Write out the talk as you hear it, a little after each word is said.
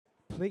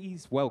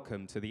please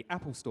welcome to the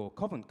Apple Store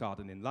Covent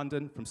Garden in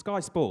London from Sky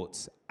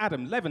Sports,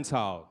 Adam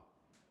Leventhal.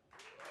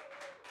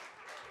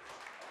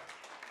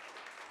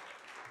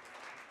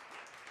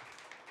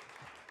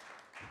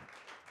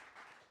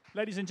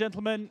 Ladies and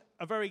gentlemen,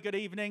 a very good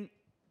evening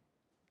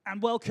and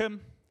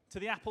welcome to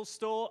the Apple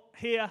Store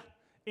here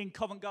in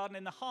Covent Garden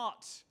in the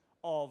heart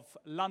of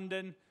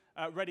London,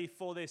 ready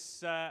for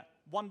this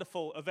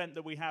wonderful event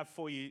that we have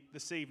for you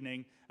this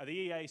evening, the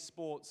EA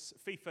Sports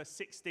FIFA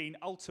 16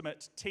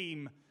 Ultimate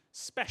Team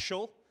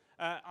Special.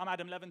 I'm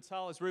Adam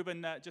Leventhal, as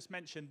Ruben just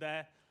mentioned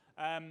there.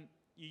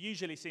 You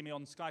usually see me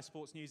on Sky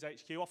Sports News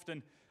HQ,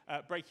 often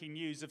breaking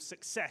news of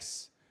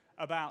success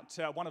about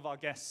one of our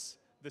guests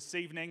this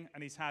evening,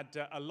 and he's had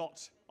a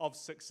lot of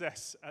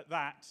success at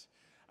that.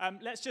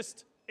 Let's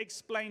just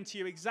explain to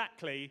you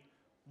exactly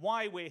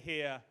why we're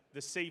here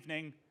this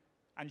evening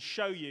and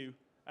show you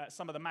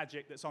some of the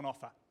magic that's on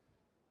offer.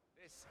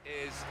 This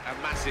is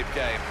a massive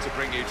game to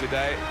bring you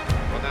today.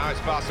 Well, now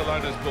it's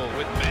Barcelona's ball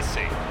with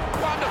Messi.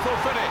 Wonderful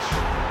finish.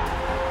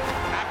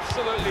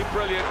 Absolutely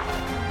brilliant.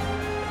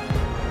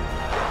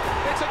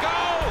 It's a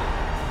goal!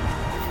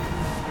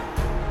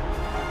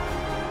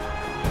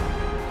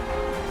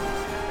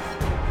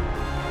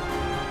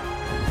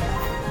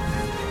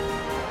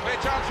 Clear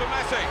chance for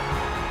Messi.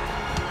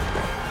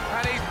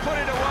 And he's put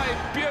it away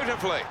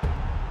beautifully.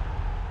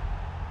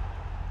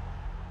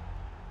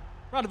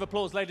 Round of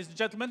applause, ladies and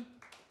gentlemen.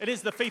 It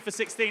is the FIFA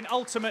 16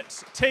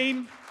 Ultimate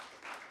Team.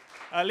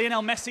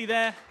 Lionel Messi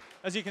there.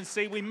 As you can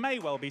see, we may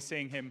well be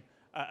seeing him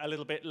a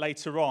little bit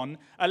later on.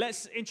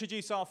 Let's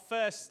introduce our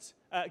first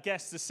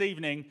guest this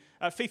evening,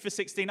 FIFA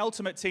 16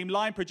 Ultimate Team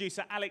line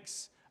producer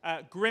Alex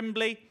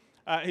Grimbley,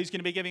 who's going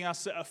to be giving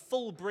us a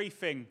full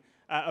briefing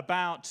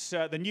about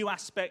the new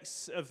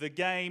aspects of the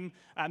game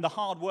and the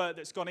hard work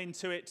that's gone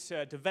into it,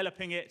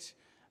 developing it,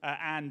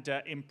 and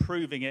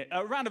improving it.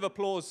 A round of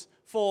applause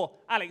for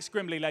Alex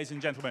Grimbley, ladies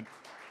and gentlemen.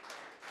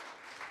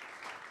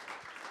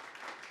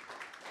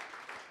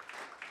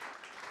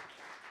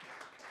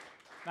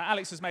 Now,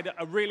 Alex has made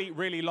a really,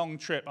 really long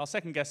trip. Our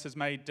second guest has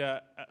made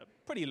a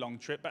pretty long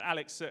trip, but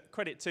Alex,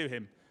 credit to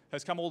him,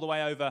 has come all the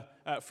way over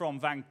from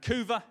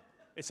Vancouver.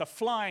 It's a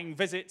flying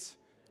visit,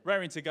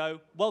 raring to go.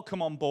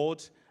 Welcome on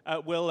board.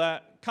 We'll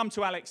come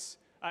to Alex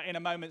in a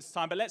moment's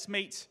time, but let's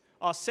meet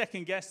our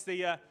second guest,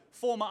 the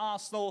former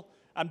Arsenal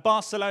and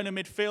Barcelona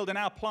midfielder, and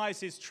now plies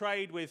his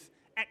trade with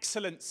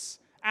excellence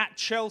at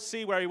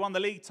Chelsea, where he won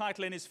the league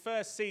title in his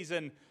first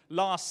season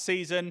last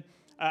season.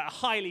 A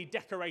highly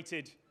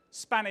decorated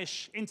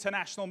Spanish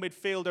international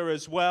midfielder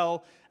as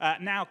well,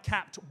 now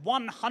capped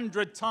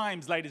 100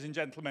 times, ladies and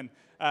gentlemen,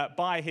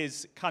 by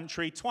his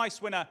country.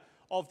 Twice winner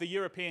of the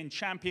European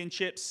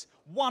Championships,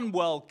 one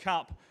World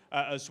Cup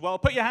as well.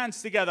 Put your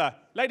hands together,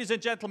 ladies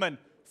and gentlemen,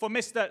 for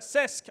Mr.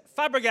 Cesc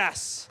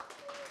Fabregas.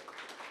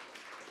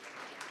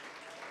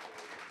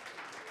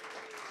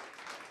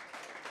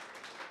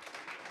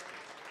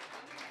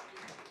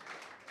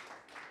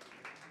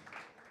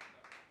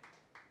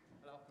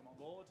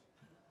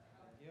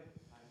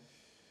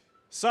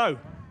 So,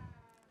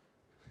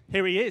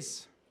 here he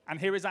is, and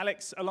here is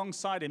Alex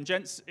alongside him.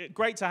 Gents,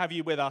 great to have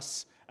you with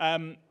us,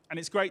 and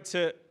it's great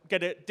to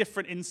get a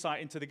different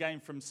insight into the game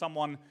from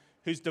someone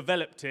who's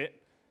developed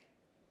it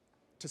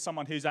to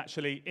someone who's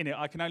actually in it.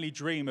 I can only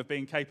dream of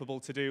being capable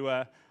to do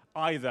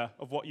either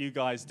of what you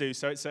guys do,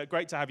 so it's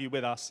great to have you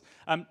with us.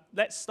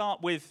 Let's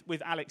start with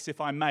Alex, if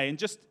I may, and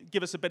just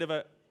give us a bit of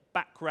a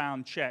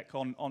background check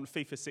on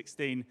FIFA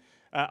 16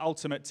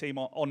 Ultimate Team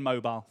on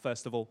mobile,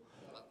 first of all.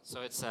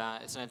 So it's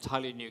an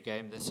entirely new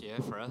game this year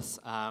for us.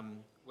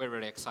 We're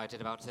really excited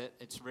about it.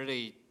 It's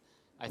really,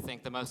 I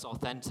think, the most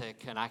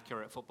authentic and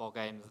accurate football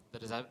game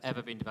that has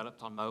ever been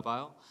developed on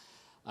mobile.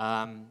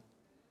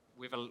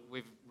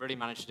 We've really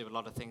managed to do a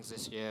lot of things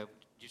this year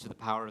due to the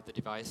power of the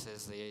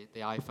devices,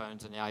 the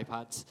iPhones and the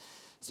iPads.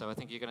 So I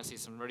think you're going to see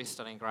some really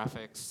stunning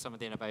graphics, some of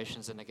the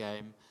innovations in the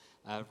game,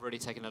 really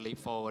taking a leap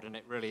forward, and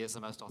it really is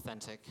the most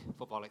authentic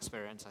football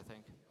experience, I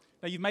think.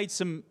 Now, you've made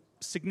some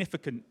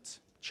significant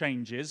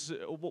changes.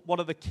 What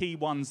are the key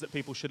ones that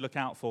people should look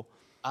out for?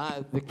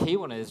 The key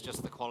one is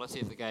just the quality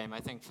of the game. I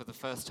think for the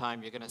first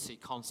time you're going to see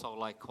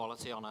console-like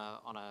quality on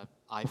a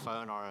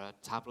iPhone or a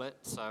tablet.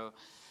 So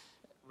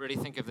really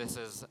think of this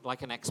as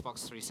like an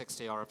Xbox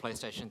 360 or a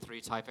PlayStation 3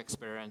 type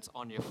experience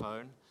on your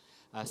phone.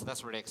 So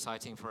that's really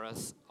exciting for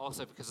us.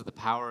 Also, because of the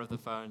power of the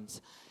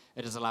phones,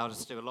 it has allowed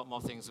us to do a lot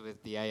more things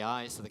with the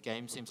AI. So the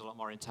game seems a lot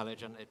more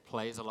intelligent. It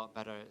plays a lot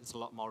better. It's a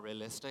lot more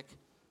realistic.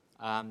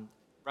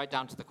 Right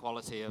down to the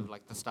quality of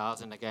like the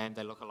stars in the game,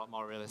 they look a lot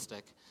more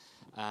realistic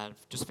and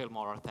just feel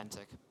more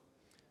authentic.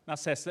 Now,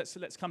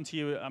 Cesc, let's come to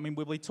you. I mean,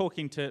 we'll be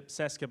talking to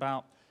Cesc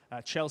about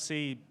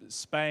Chelsea,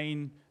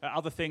 Spain,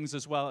 other things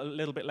as well a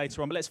little bit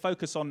later on. But let's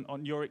focus on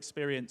your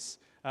experience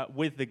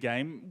with the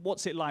game.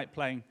 What's it like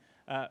playing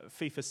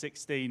FIFA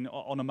 16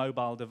 on a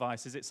mobile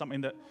device? Is it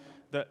something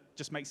that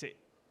just makes it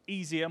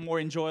easier, more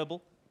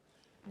enjoyable?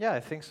 Yeah,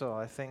 I think so.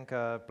 I think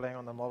playing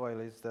on the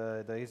mobile is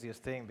the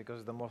easiest thing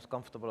because it's the most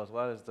comfortable as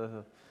well. It's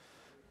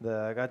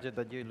the gadget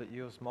that you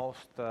use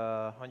most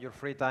on your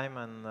free time,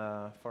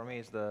 and for me,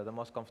 it's the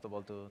most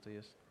comfortable to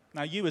use.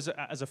 Now, you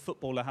as a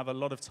footballer have a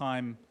lot of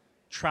time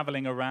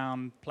traveling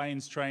around,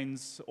 planes,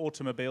 trains,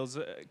 automobiles.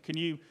 Can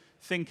you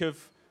think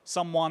of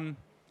someone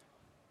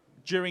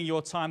during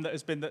your time that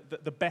has been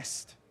the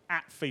best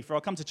at FIFA?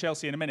 I'll come to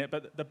Chelsea in a minute,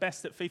 but the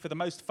best at FIFA, the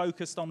most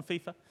focused on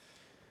FIFA?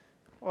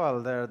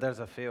 Well, there's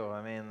a few.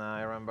 I mean,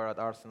 I remember at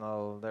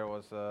Arsenal there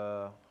was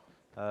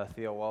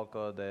Theo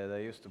Walcott.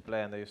 They used to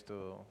play and they used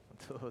to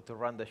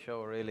run the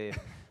show really.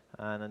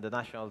 And in the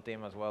national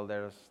team as well,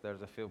 there's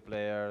a few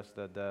players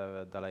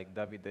that like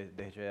David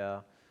De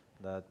Gea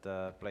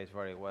that plays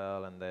very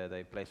well, and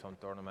they play some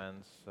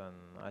tournaments.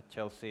 And at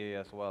Chelsea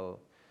as well,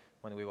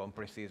 when we won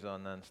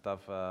pre-season and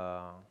stuff,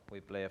 we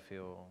play a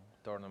few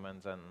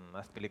tournaments, and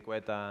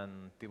Azpilicueta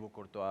and Thibaut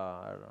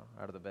Courtois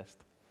are the best.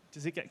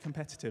 Does it get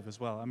competitive as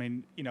well? I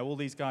mean, you know, all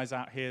these guys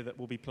out here that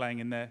will be playing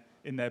in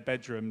their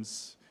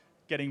bedrooms,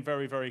 getting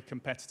very, very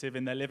competitive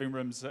in their living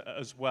rooms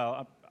as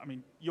well. I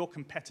mean, your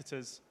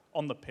competitors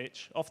on the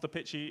pitch, off the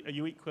pitch, are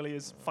you equally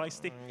as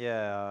feisty?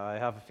 Yeah, I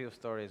have a few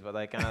stories, but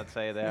I cannot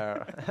say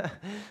they're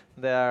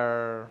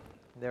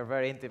they're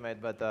very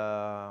intimate. But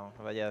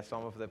yeah,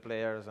 some of the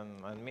players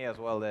and me as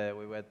well,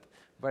 we were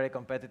very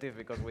competitive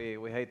because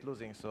we hate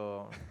losing.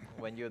 So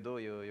when you do,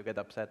 you get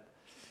upset.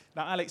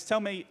 Now, Alex, tell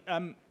me,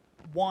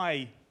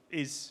 why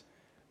is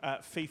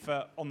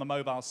FIFA on the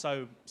mobile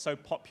so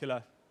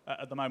popular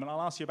at the moment?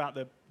 I'll ask you about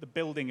the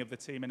building of the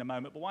team in a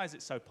moment, but why is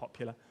it so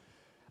popular?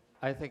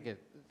 I think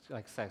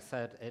like Seth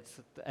said,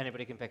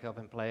 anybody can pick up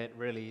and play it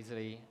really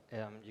easily.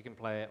 You can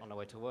play it on the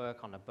way to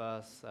work, on the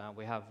bus.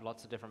 We have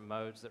lots of different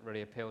modes that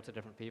really appeal to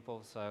different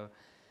people. So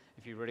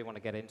if you really want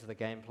to get into the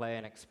gameplay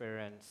and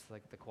experience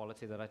like the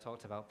quality that I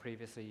talked about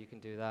previously, you can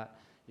do that.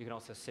 You can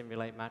also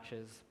simulate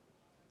matches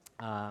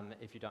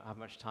if you don't have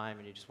much time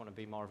and you just want to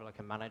be more of like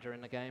a manager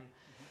in the game.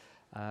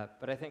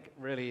 But I think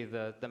really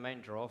the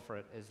main draw for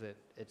it is that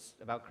it's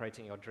about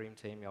creating your dream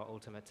team, your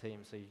ultimate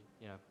team. So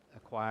you know,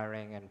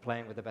 acquiring and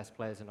playing with the best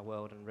players in the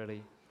world and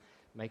really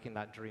making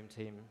that dream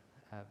team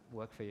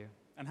work for you.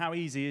 And how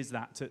easy is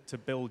that to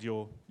build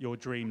your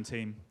dream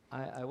team?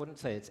 I wouldn't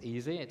say it's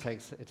easy. It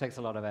takes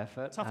a lot of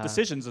effort. Tough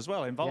decisions as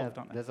well involved, yeah,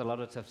 aren't there? There's a lot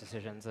of tough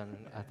decisions, and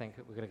I think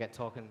we're going to get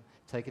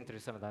taken through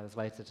some of those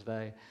later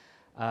today.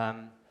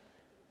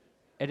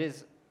 It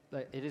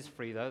is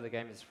free though. The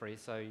game is free,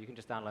 so you can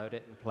just download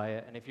it and play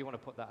it. And if you want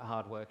to put that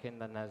hard work in,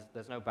 then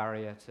there's no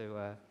barrier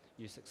to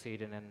you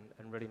succeeding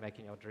and really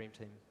making your dream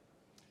team.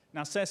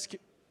 Now, Cesc,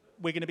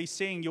 we're going to be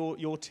seeing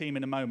your team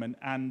in a moment,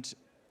 and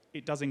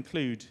it does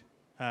include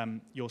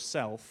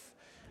yourself,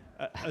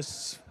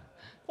 as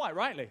quite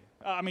rightly.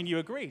 I mean, you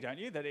agree, don't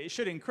you, that it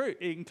should include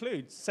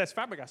Cesc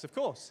Fabregas, of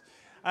course.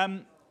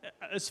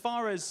 As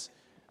far as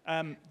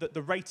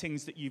the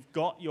ratings that you've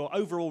got, your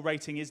overall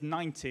rating is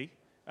 90.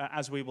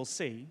 As we will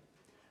see.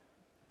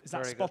 Is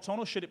that Very spot on,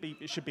 or should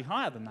it should be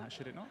higher than that,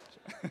 should it not?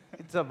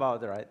 It's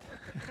about right.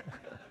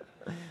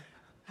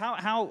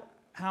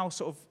 How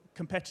sort of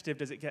competitive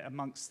does it get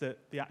amongst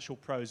the actual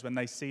pros when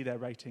they see their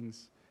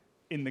ratings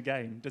in the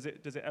game? Does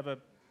it ever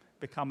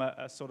become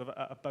a sort of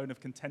a bone of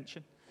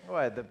contention?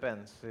 Well, it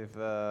depends. If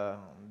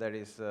there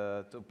is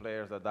two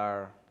players that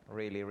are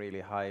really,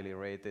 really highly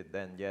rated,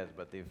 then yes.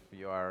 But if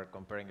you are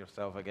comparing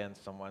yourself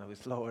against someone who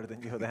is lower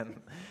than you, then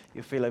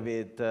you feel a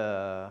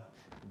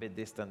bit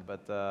distant.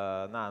 But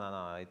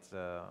no,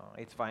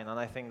 it's fine, and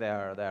I think they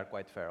are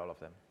quite fair, all of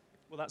them.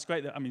 Well, that's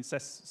great. I mean,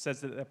 Cesc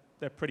says that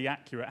they're pretty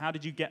accurate. How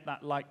did you get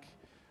that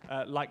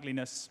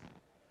likeliness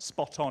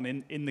spot on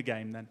in the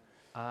game then?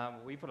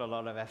 We put a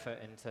lot of effort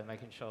into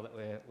making sure that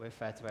we're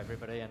fair to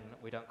everybody and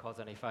we don't cause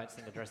any fights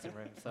in the dressing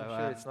room. So I'm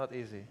sure it's not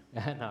easy.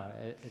 no,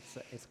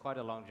 it's quite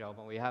a long job,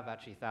 and we have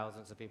actually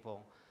thousands of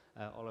people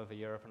all over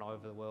Europe and all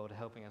over the world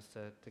helping us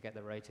to get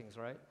the ratings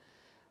right.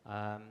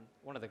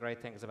 One of the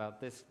great things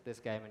about this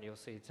game, and you'll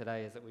see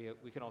today, is that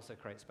we can also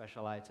create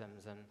special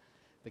items, and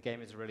the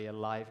game is really a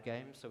live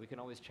game, so we can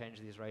always change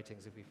these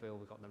ratings if we feel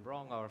we got them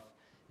wrong, or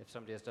if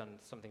somebody has done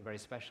something very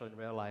special in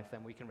real life,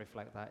 then we can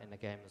reflect that in the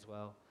game as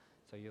well.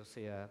 So you'll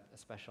see a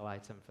special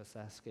item for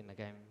Cesc in the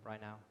game right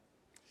now.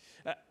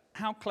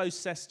 How close,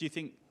 Cesc, do you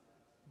think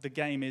the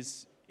game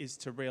is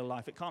to real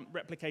life? It can't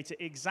replicate it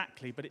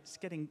exactly, but it's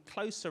getting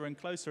closer and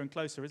closer and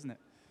closer, isn't it?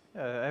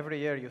 Every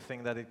year you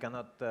think that it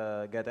cannot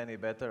get any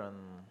better, and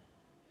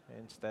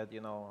instead,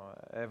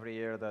 every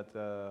year that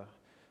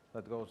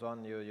goes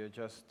on, you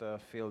just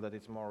feel that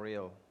it's more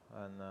real,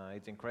 and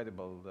it's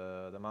incredible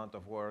the amount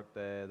of work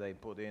they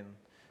put in,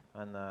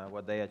 and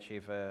what they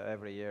achieve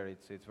every year.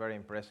 It's very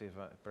impressive,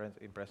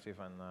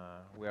 and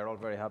we are all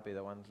very happy.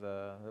 The ones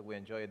that we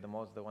enjoy it the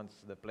most,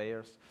 the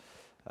players,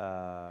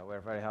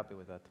 we're very happy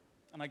with that.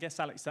 And I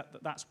guess, Alex,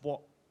 that's what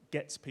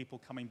gets people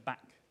coming back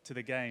to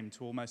the game,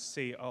 to almost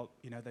see,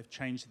 they've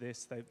changed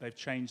this, they've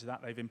changed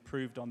that, they've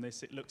improved on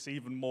this. It looks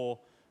even more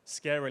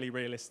scarily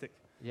realistic.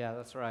 Yeah,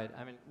 that's right.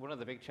 I mean, one of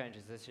the big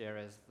changes this year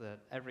is that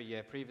every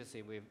year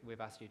previously we've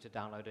asked you to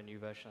download a new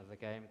version of the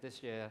game.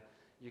 This year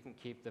you can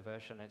keep the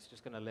version. It's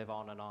just going to live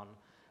on and on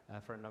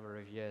for a number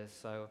of years.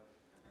 So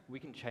we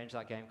can change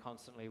that game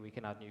constantly. We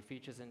can add new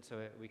features into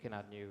it. We can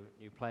add new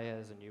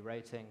players and new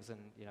ratings. And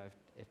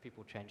if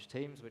people change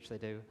teams, which they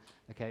do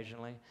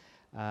occasionally,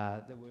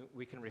 that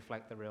we can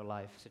reflect the real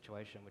life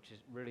situation, which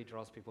really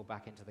draws people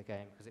back into the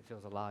game because it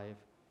feels alive.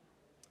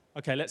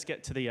 Okay, let's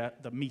get to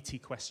the meaty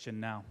question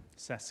now,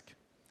 Cesc.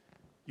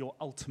 Your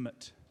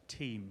ultimate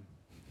team,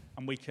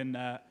 and we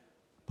can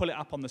pull it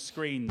up on the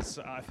screens.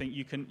 I think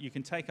you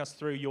can take us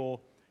through your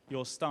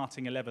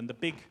starting 11. The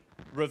big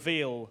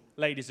reveal,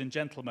 ladies and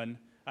gentlemen.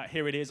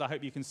 Here it is. I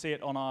hope you can see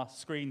it on our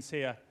screens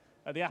here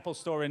at the Apple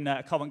Store in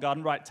Covent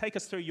Garden. Right, take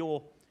us through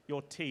your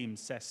team,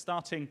 Cesc,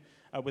 starting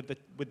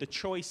with the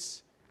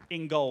choice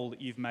in goal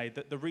that you've made.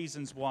 The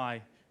reasons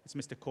why it's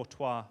Mr.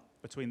 Courtois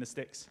between the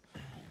sticks.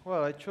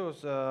 Well, I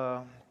chose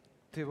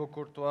Thibaut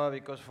Courtois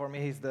because for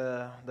me he's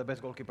the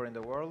best goalkeeper in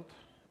the world.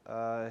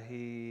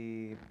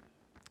 He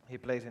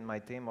plays in my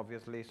team,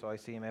 obviously, so I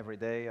see him every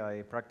day.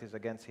 I practice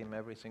against him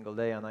every single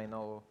day, and I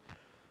know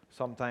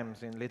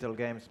sometimes in little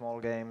games,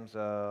 small games,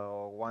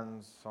 or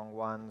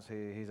ones-on-ones,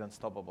 he's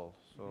unstoppable.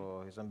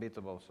 So he's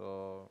unbeatable.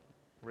 So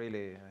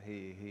really,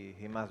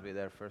 he must be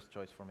their first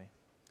choice for me.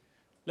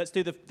 Let's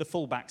do the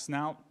fullbacks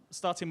now,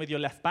 starting with your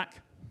left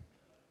back.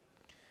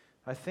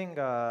 I think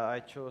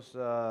I chose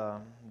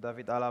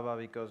David Alaba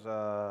because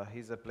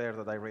he's a player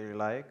that I really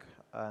like,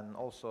 and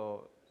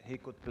also he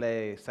could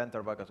play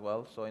center back as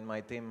well. So in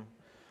my team,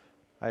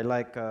 I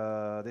like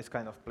this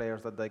kind of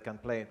players that they can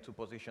play two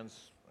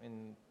positions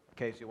in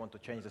case you want to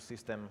change the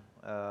system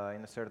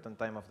in a certain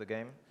time of the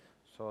game.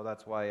 So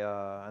that's why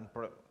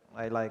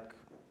I like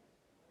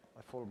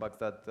fullbacks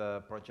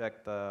that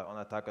project on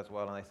attack as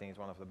well, and I think he's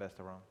one of the best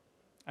around.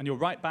 And your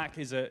right back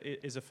is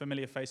a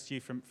familiar face to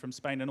you from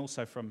Spain and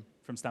also from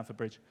Stamford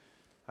Bridge.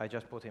 I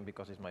just put him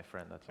because he's my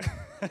friend, that's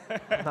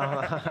all.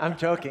 No, I'm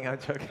joking.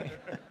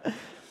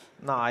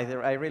 No,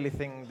 I really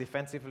think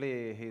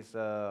defensively he's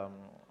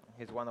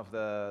one of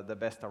the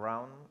best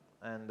around.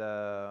 And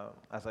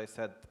as I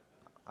said,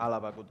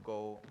 Alaba could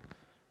go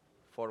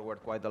forward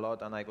quite a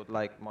lot, and I would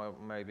like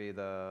maybe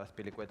the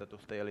Azpilicueta to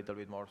stay a little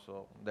bit more.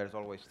 So there's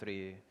always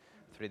three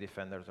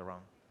defenders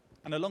around.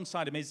 And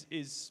alongside him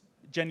is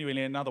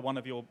genuinely another one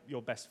of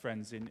your best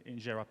friends in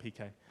Gerard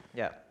Piqué.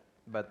 Yeah,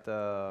 but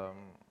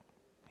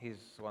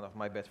he's one of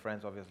my best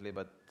friends, obviously,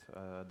 but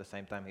at the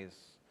same time he's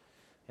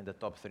in the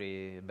top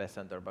 3 best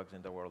centre-backs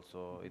in the world,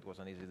 so it was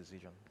an easy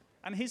decision.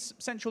 And his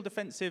central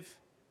defensive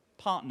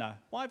partner,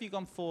 why have you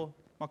gone for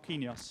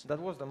Marquinhos? That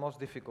was the most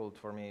difficult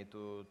for me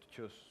to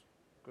choose,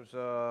 because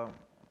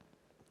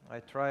I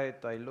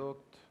tried, I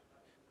looked,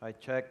 I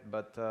checked,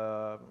 but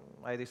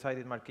I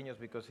decided Marquinhos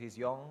because he's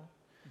young.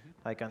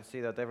 I can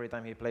see that every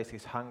time he plays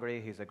he's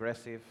hungry, he's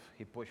aggressive,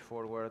 he push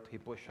forward, he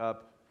push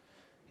up,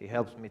 he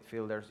helps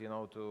midfielders,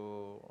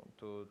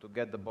 to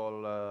get the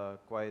ball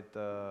quite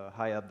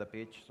high up the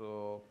pitch,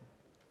 so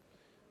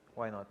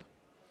why not?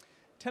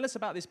 Tell us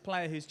about this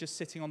player who's just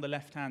sitting on the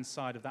left-hand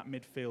side of that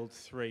midfield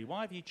 3.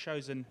 Why have you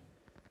chosen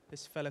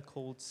this fella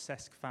called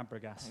Cesc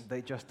Fabregas?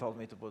 They just told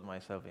me to put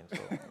myself in,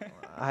 so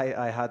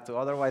I had to,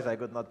 otherwise I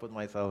could not put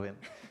myself in.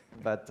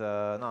 But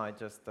no,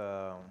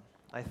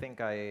 I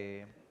think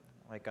I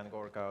can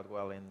work out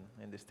well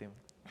in this team.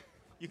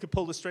 You could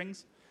pull the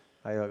strings?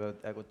 I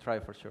could try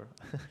for sure.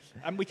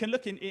 And we can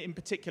look in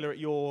particular at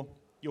your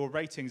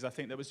ratings, I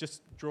think, that was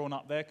just drawn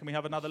up there. Can we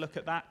have another look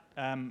at that?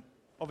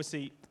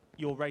 Obviously,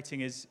 your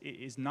rating is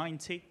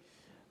 90,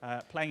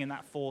 playing in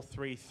that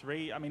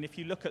 4-3-3. I mean, if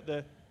you look at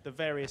the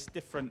various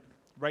different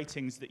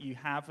ratings that you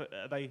have,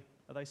 are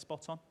they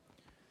spot on?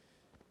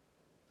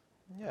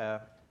 Yeah,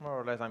 more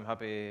or less I'm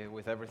happy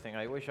with everything.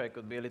 I wish I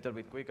could be a little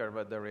bit quicker,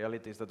 but the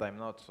reality is that I'm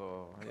not,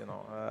 so,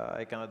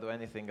 I cannot do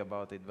anything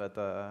about it, but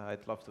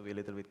I'd love to be a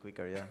little bit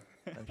quicker, yeah.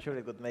 I'm sure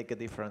it would make a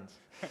difference.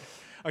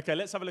 Okay,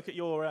 let's have a look at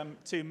your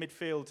 2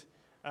 midfield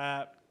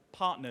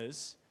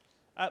partners.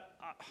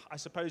 I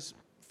suppose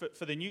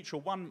for the neutral,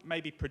 one may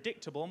be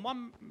predictable, and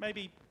one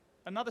maybe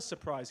another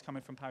surprise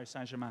coming from Paris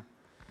Saint-Germain.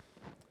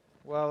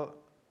 Well,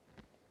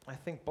 I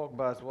think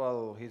Pogba as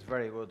well, he's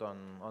very good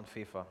on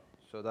FIFA.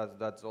 So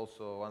that's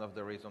also one of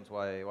the reasons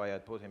why I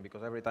put him,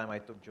 because every time I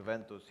took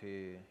Juventus,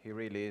 he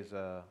really is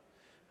a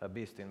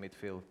beast in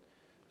midfield.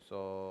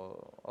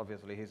 So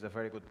obviously he's a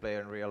very good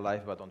player in real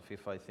life, but on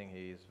FIFA I think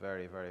he is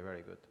very, very,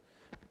 very good.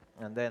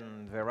 And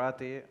then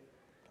Verratti,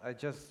 I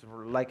just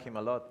like him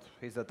a lot.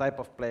 He's the type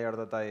of player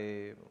that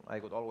I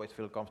would always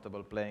feel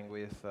comfortable playing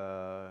with.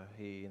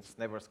 He's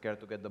never scared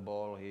to get the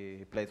ball.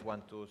 He plays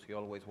 1-2s. He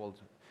always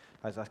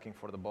is asking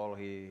for the ball.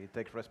 He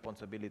takes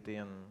responsibility,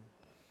 and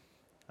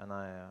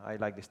I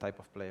like this type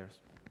of players.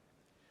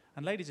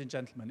 And ladies and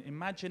gentlemen,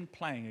 imagine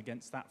playing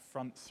against that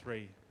front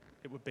 3.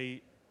 It would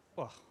be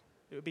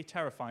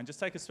terrifying. Just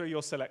take us through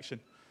your selection.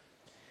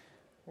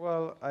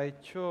 Well, I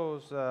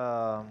chose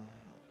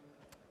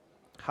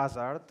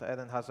Hazard,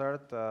 Eden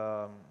Hazard.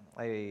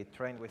 I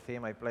trained with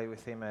him. I play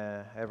with him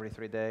every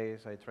 3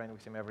 days. I train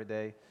with him every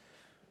day.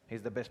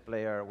 He's the best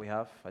player we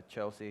have at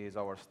Chelsea. He's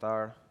our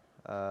star.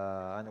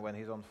 And when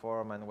he's on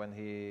form and when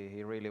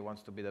he really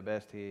wants to be the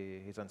best,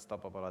 he's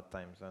unstoppable at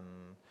times.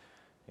 And,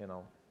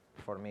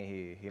 for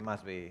me, he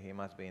must be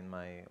in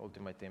my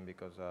ultimate team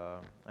because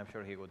I'm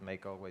sure he would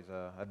make always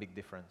a big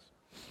difference.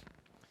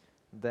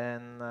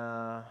 Then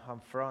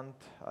up front,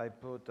 I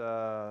put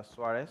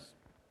Suarez.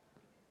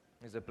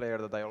 He's a player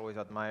that I always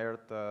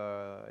admired,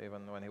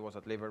 even when he was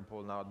at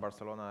Liverpool. Now at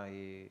Barcelona,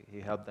 he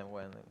helped them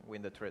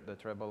win the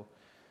treble.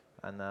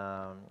 And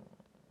I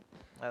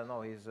don't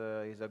know, he's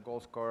a goal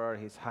scorer.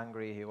 He's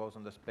hungry. He goes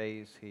on the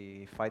space.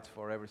 He fights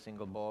for every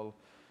single ball.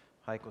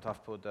 I could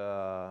have put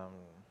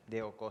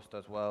Diego Costa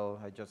as well.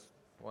 I just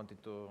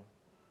wanted to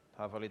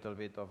have a little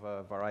bit of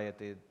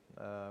variety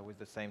with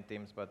the same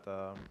teams, but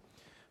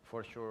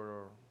for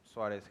sure,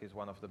 Suarez is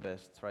one of the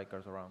best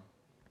strikers around.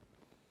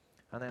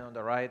 And then on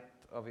the right,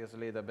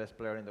 obviously the best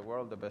player in the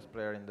world, the best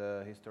player in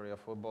the history of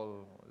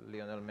football,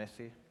 Lionel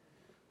Messi.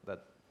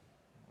 That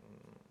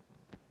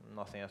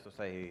nothing else to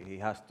say. He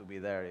has to be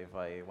there if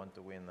I want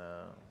to win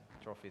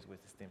trophies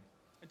with his team.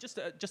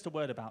 Just a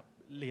word about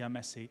Leo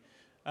Messi.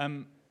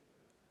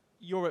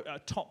 You're a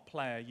top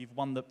player. You've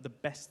won the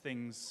best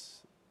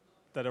things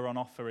that are on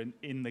offer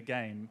in the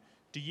game.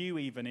 Do you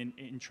even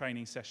in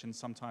training sessions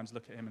sometimes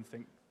look at him and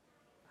think,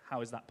 how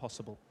is that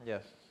possible?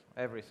 Yes,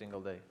 every single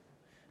day.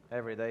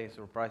 Every day he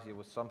surprises you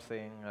with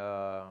something,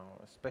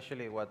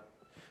 especially what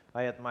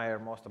I admire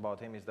most about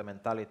him is the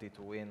mentality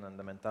to win and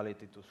the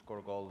mentality to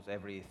score goals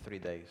every 3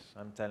 days.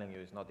 I'm telling you,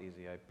 it's not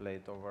easy. I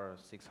played over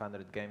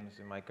 600 games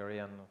in my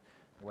career, and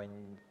when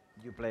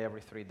you play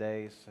every 3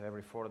 days,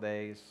 every 4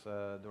 days,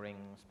 during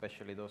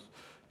especially those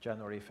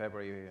January,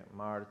 February,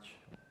 March,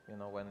 you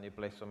know, when you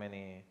play so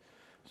many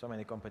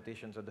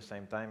competitions at the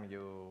same time,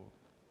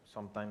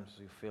 sometimes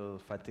you feel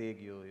fatigue,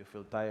 you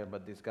feel tired,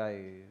 but this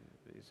guy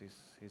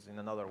he's in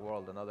another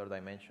world, another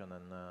dimension,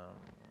 and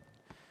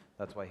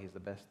that's why he's the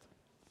best.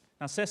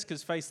 Now,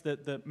 Cesca's faced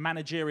the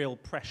managerial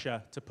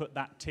pressure to put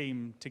that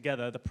team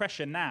together. The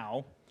pressure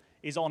now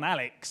is on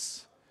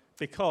Alex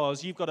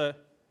because you've got to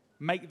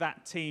make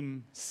that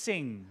team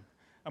sing.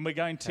 And we're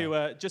going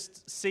to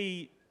just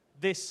see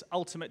this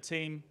ultimate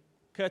team,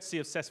 courtesy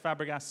of Cesc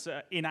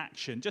Fabregas, in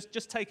action.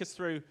 Just take us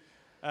through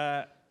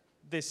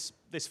this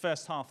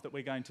first half that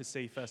we're going to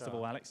see, first of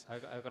all, Alex.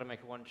 I've got to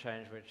make one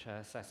change, which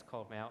Cesc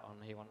called me out on.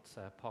 He wants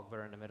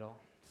Pogba in the middle.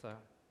 So,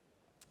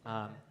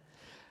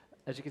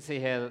 as you can see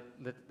here,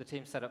 the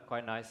team's set up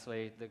quite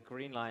nicely. The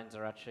green lines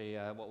are actually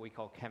what we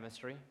call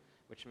chemistry,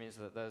 which means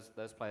that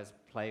those players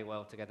play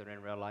well together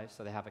in real life,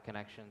 so they have a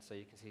connection. So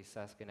you can see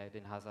Cesc and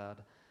Eden Hazard.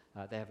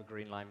 They have a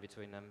green line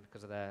between them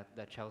because of their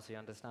Chelsea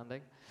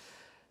understanding.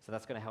 So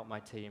that's going to help my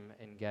team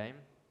in game.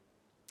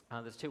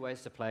 There's 2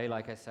 ways to play,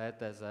 like I said.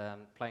 There's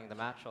playing the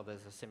match or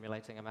there's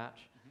simulating a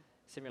match.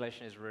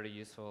 Simulation is really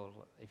useful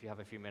if you have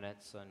a few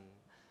minutes and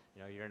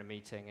you're in a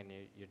meeting and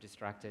you're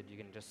distracted. You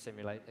can just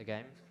simulate a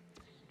game,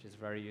 which is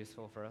very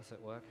useful for us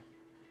at work.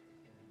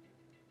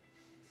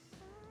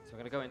 So we're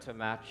going to go into a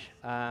match.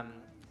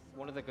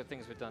 One of the good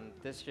things we've done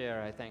this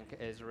year, I think,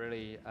 is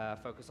really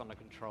focus on the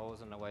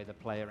controls and the way the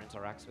player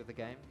interacts with the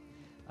game.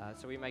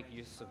 So we make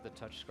use of the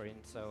touch screen,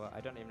 so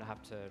I don't even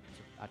have to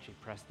actually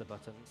press the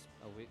buttons.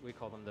 We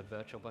call them the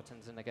virtual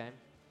buttons in the game.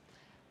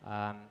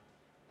 Hello,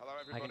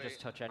 I can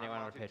just touch anyone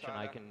on the pitch, and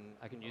I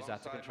can use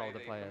that to control the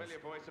players. Familiar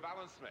voice of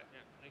Alan Smith.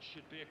 Yeah, it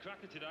should be a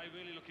cracker today.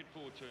 Really looking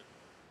forward to it.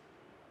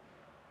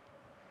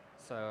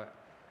 So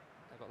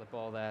I've got the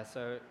ball there.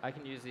 So I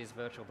can use these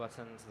virtual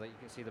buttons that you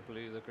can see the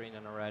blue, the green,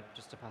 and the red,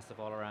 just to pass the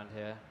ball around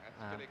here,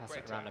 pass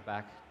it around the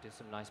back, do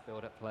some nice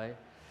build-up play.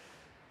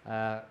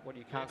 What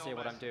you can't see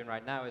what I'm doing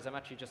right now is I'm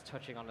actually just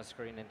touching on the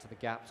screen into the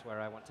gaps where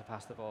I want to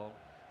pass the ball.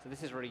 So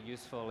this is really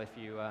useful if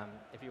you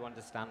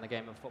understand the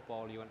game of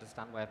football, you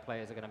understand where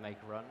players are going to make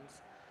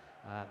runs,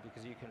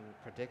 because you can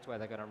predict where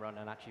they're going to run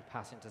and actually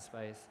pass into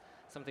space,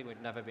 something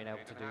we've never been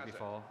able to do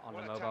before on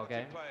the mobile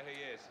game,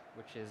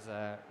 which is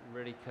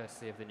really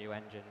courtesy of the new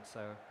engine.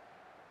 So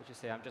as you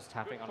see, I'm just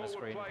tapping on the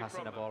screen,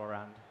 passing the ball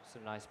around.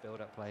 Some nice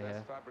build-up play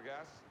here.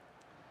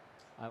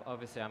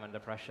 Obviously, I'm under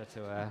pressure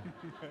to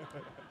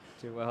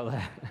do well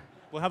there.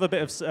 We'll have a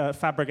bit of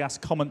Fabregas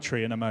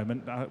commentary in a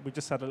moment. We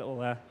just had a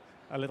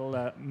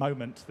little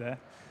moment there.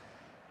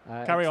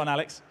 Carry on,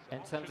 Alex.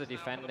 In terms of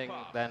defending,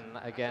 then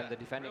again, the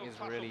defending is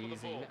really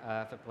easy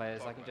for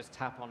players. I can just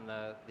tap on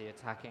the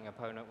attacking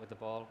opponent with the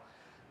ball.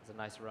 There's a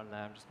nice run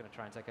there. I'm just going to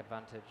try and take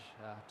advantage.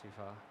 Too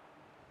far.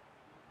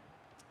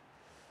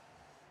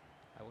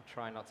 I will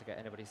try not to get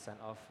anybody sent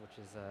off, which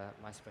is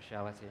my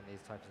speciality in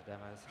these types of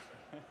demos.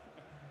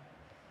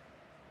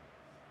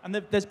 And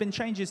there's been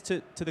changes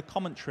to the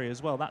commentary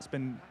as well. That's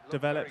been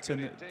developed,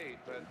 and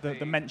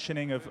the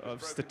mentioning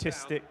of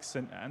statistics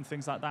and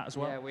things like that as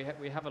well. Yeah,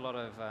 we have a lot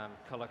of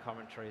colour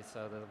commentary,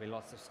 so there'll be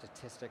lots of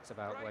statistics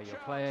about where you're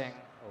playing.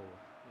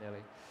 Oh, nearly.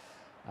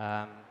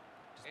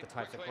 Just the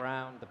types of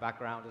ground, the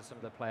background of some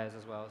of the players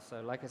as well.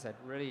 So like I said,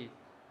 really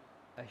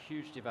a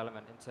huge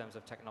development in terms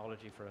of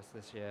technology for us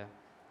this year.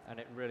 And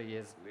it really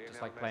is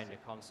just like playing your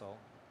console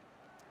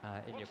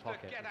in your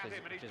pocket,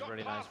 which is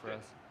really nice for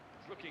us.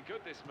 It's looking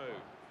good, this move.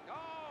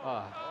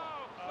 Oh.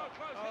 So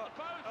close, hit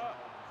the post.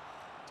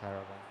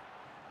 Terrible.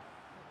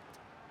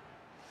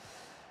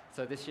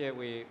 So this year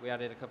we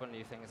added a couple of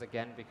new things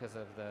again because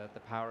of the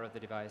power of the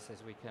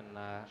devices. We can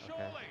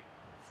okay,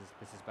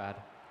 this is bad.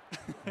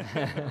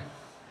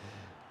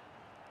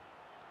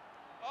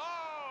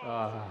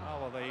 Oh,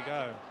 well, there you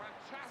go.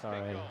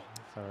 Sorry,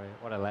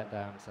 what a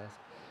letdown, says.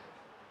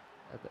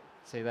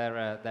 See,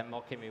 they're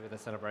mocking me with the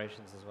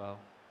celebrations as well.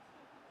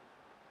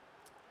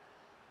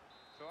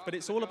 But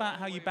it's all about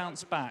how you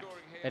bounce back.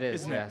 It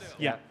is, isn't yes. it?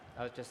 Yeah.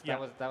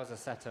 That was a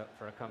setup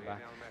for a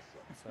comeback.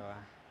 So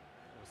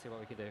we'll see what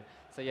we can do.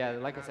 So yeah,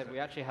 like I said, we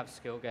actually have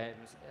skill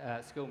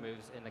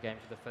moves in the game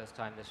for the first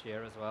time this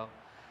year as well,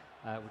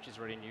 which is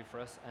really new for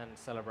us, and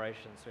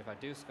celebrations. So if I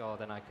do score,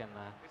 then I can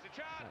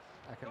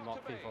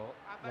mock people.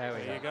 There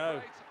you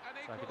go.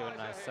 So I can do a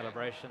nice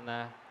celebration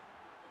there.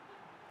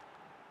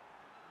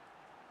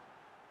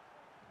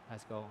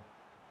 Nice goal.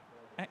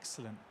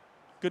 Excellent.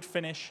 Good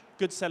finish,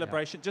 good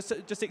celebration. Yeah.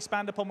 Just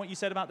expand upon what you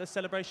said about the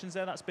celebrations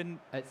there. That's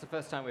been... It's the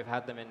first time we've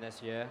had them in this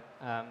year.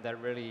 They're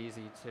really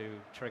easy to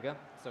trigger,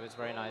 so it's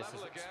very nice,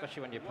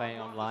 especially when you're playing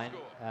online.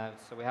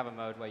 So we have a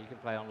mode where you can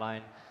play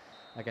online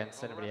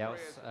against anybody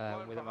else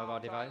with a mobile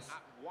device.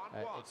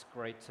 It's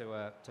great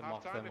to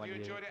mock them when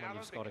you've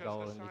scored a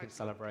goal and you can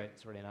celebrate.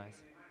 It's really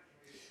nice.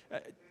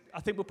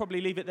 I think we'll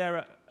probably leave it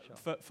there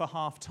for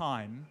half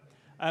time.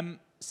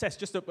 Cesc,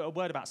 just a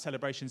word about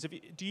celebrations.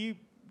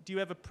 Do you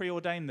ever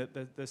preordain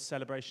the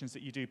celebrations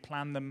that you do?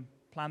 Plan them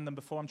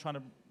before? I'm trying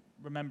to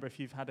remember if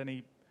you've had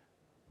any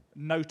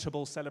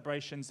notable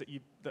celebrations that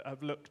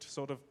have looked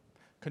sort of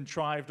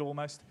contrived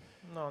almost.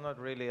 No, not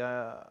really.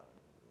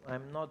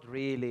 I'm not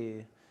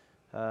really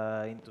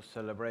into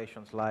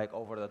celebrations like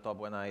over the top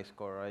when I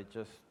score. I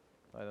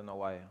don't know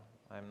why.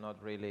 I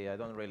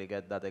don't really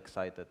get that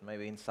excited.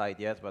 Maybe inside,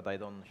 yes, but I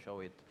don't show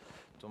it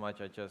too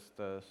much. I just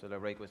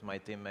celebrate with my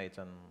teammates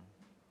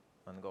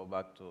and go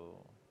back to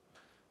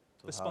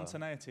The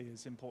spontaneity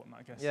is important,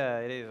 I guess. Yeah,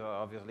 it is.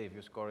 Obviously, if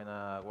you score in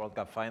a World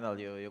Cup final,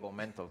 you go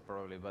mental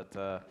probably. But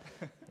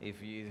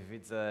if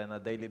it's on a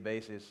daily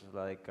basis,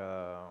 like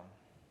a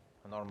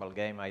normal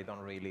game, I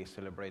don't really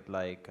celebrate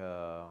like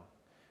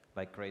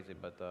crazy.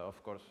 But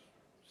of course,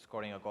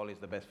 scoring a goal is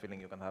the best feeling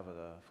you can have as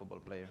a football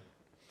player.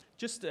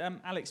 Just,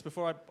 Alex,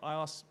 before I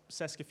ask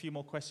Cesc a few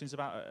more questions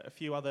about a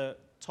few other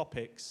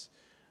topics,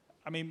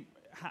 I mean,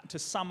 to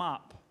sum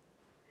up,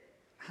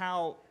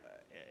 how,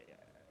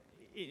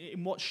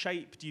 in what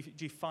shape do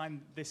you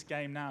find this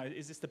game now?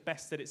 Is this the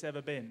best that it's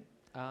ever been?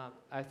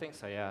 I think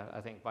so, yeah.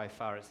 I think by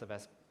far it's the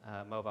best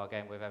mobile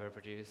game we've ever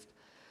produced.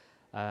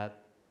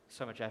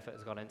 So much effort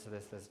has gone into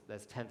this.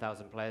 There's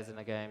 10,000 players in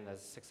the game.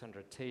 There's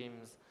 600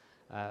 teams.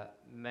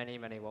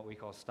 Many what we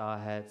call star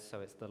heads, so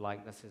it's the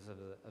likenesses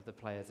of the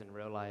players in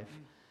real life.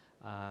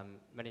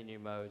 Many new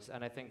modes,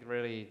 and I think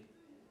really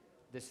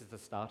this is the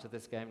start of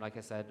this game. Like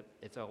I said,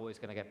 it's always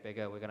going to get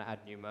bigger. We're going to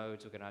add new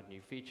modes. We're going to add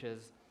new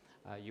features.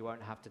 You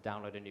won't have to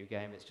download a new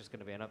game. It's just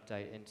going to be an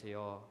update into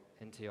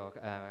your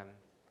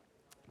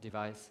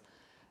device,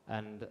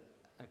 and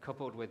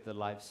coupled with the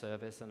live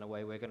service and the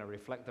way we're going to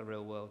reflect the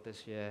real world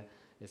this year,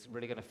 it's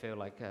really going to feel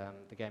like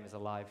the game is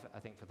alive. I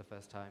think for the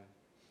first time.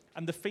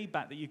 And the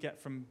feedback that you get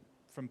from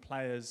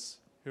players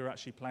who are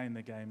actually playing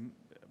the game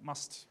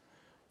must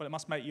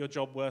make your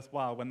job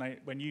worthwhile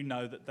when you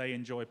know that they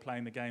enjoy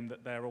playing the game that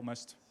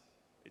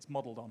it's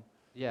modelled on.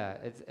 Yeah,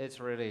 it's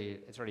really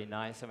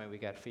nice. I mean, we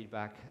get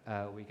feedback.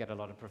 We get a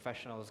lot of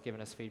professionals giving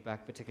us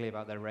feedback, particularly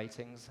about their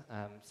ratings.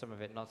 Some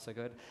of it not so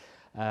good,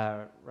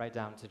 right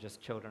down to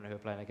just children who are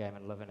playing a game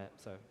and loving it.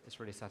 So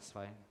it's really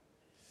satisfying.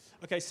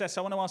 Okay, Cesc,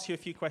 I want to ask you a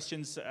few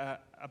questions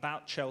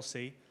about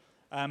Chelsea.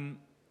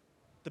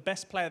 The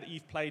best player that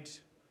you've played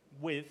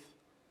with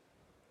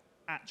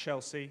at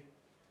Chelsea,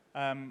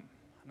 I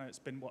know it's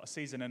been, a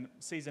season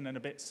and a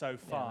bit so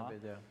far. Yeah, a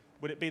bit, yeah.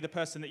 Would it be the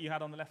person that you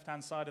had on the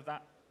left-hand side of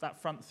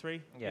that front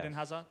three, Yes. Eden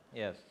Hazard?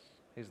 Yes,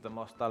 he's the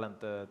most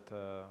talented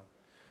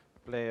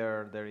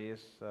player there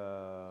is.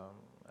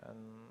 And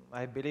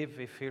I believe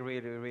if he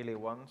really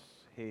wants,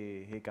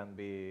 he can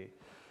be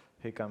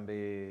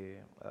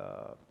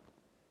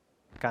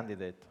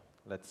candidate,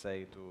 let's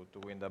say, to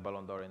win the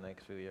Ballon d'Or in the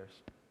next few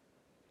years.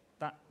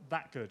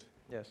 That good?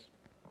 Yes.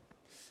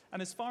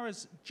 And as far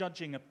as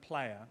judging a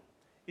player,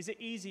 is it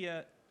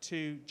easier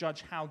to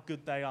judge how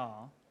good they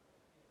are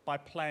by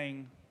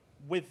playing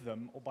with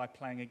them or by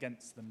playing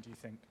against them, do you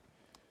think?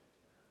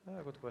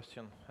 Good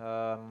question.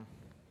 I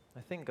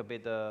think a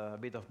bit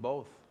of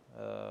both.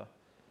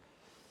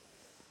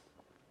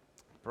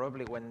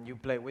 Probably when you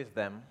play with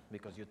them,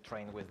 because you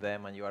train with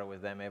them and you are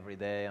with them every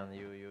day and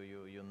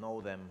you know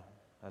them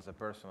as a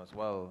person as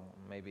well,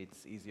 maybe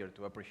it's easier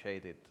to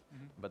appreciate it.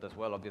 Mm-hmm. But as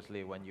well,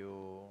 obviously,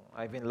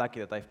 I've been lucky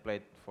that I've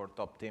played for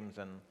top teams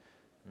and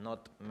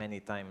not many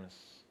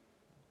times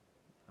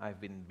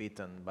I've been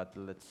beaten, but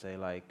let's say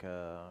like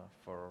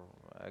for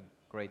a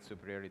great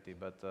superiority.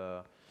 But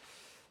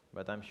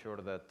I'm sure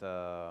that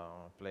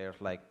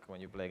players like when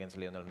you play against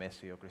Lionel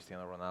Messi or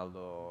Cristiano Ronaldo,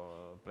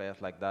 or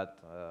players like that,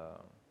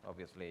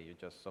 obviously you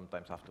just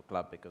sometimes have to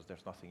clap because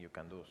there's nothing you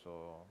can do.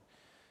 So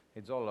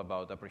it's all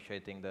about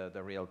appreciating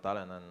the real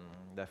talent, and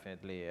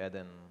definitely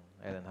Eden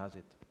has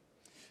it.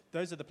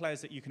 those are the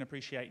players that you can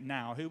appreciate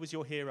now. Who was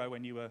your hero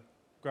when you were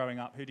growing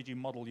up? Who did you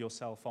model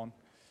yourself on?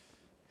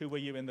 Who were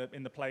you in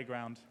the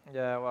playground?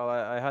 Yeah, well,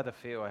 I had a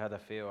few.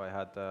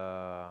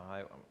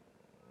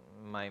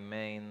 My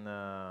main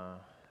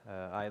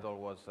idol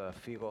was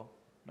Figo.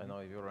 I don't know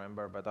if you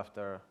remember, but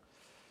after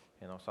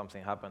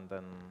something happened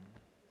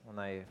and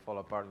I fall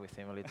apart with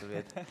him a little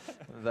bit.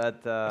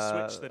 That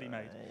a switch that he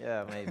made.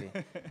 Yeah, maybe.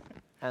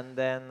 And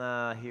then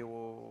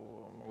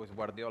with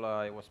Guardiola,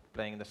 I was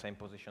playing the same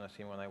position as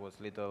him when I was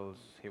little.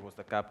 He was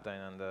the captain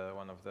and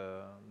one of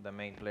the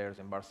main players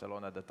in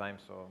Barcelona at the time.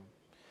 So,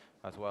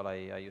 as well,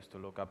 I used to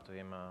look up to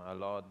him a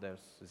lot. There's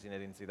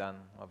Zinedine Zidane,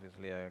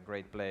 obviously a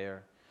great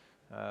player.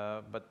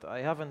 But I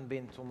haven't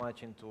been too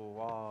much into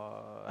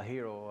a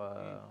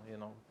hero,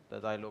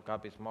 that I look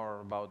up. It's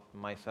more about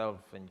myself,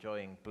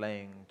 enjoying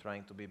playing,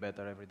 trying to be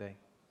better every day.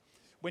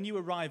 When you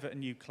arrive at a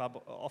new club,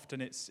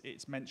 often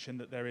it's mentioned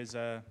that there is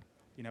a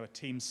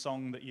team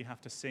song that you have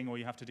to sing, or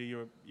you have to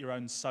do your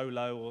own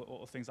solo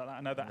or things like that.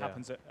 I know that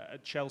happens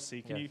at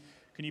Chelsea. Can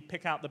you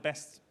pick out the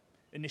best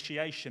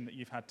initiation that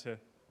you've had to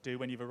do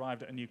when you've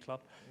arrived at a new club?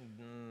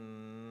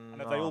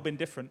 And have they all been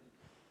different?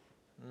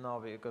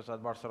 No, because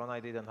at Barcelona I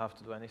didn't have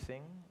to do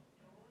anything.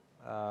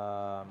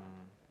 At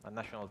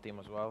national team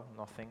as well,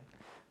 nothing.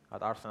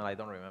 At Arsenal I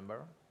don't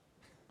remember.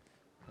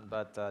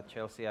 But at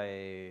Chelsea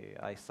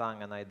I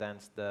sang and I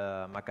danced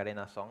the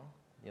Macarena song.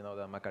 You know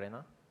the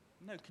Macarena?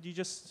 No, could you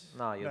just...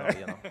 No, you know.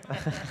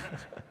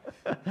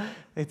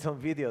 It's on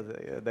video.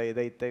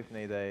 They taped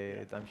me.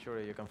 I'm sure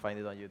you can find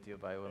it on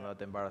YouTube. I will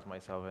not embarrass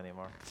myself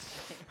anymore.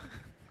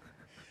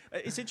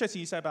 It's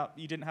interesting you say about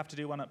you didn't have to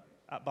do one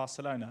at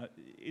Barcelona.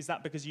 Is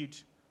that because you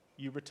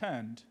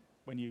returned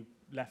when you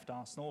left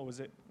Arsenal, or was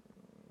it?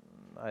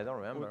 I don't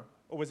remember.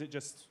 Or was it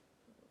just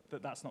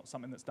that's not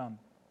something that's done?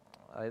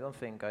 I don't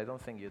think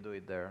you do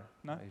it there.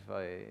 No?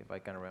 If I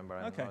can remember,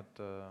 Okay.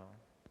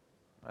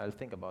 I'll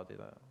think about it.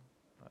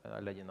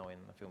 I'll let you know in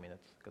a few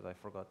minutes because I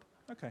forgot.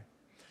 Okay.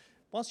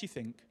 Whilst you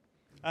think,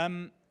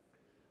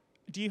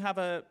 do you have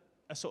a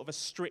sort of a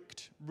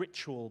strict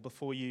ritual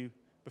before you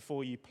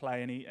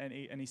play?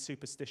 Any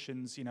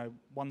superstitions?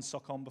 One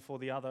sock on before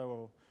the other,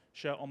 or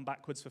shirt on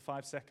backwards for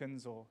 5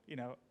 seconds, or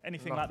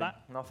anything like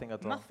that? Nothing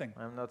at all. Nothing.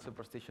 I'm not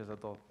superstitious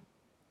at all.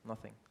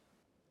 Nothing.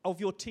 Of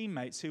your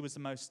teammates, who was the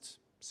most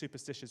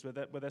superstitious? Were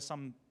there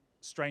some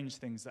strange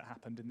things that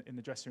happened in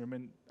the dressing room,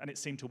 and it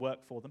seemed to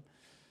work for them?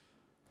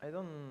 I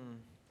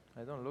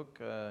don't look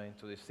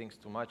into these things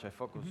too much. I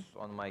focus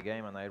on my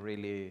game, and I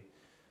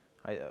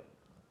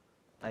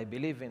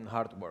believe in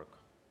hard work.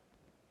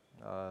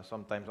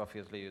 Sometimes,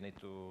 obviously, you need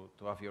to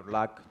have your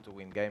luck to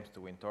win games,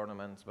 to win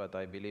tournaments, but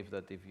I believe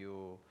that if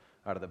you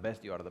are the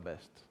best, you are the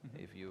best.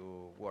 If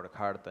you work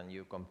hard and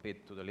you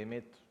compete to the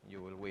limit,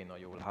 you will win, or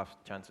you will have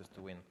chances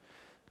to win.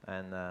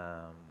 And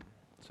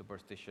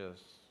superstitious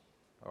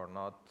or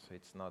not,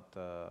 it's not.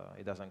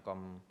 It doesn't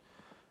come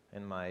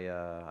in my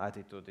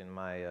attitude, in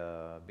my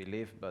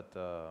belief, but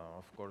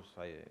of course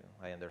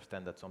I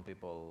understand that some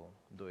people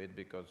do it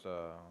because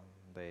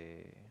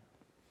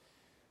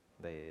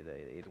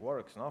it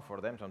works, no?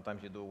 For them,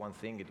 sometimes you do one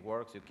thing, it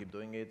works, you keep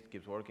doing it, it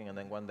keeps working, and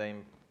then one day,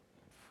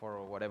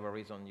 for whatever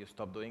reason, you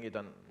stop doing it,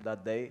 and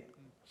that day,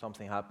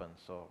 something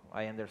happens. So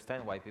I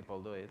understand why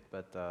people do it,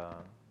 but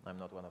I'm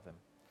not one of them.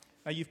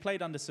 Now, you've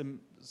played under some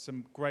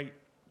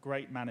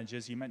great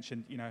managers. You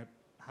mentioned,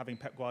 having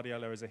Pep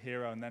Guardiola as a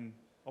hero, and then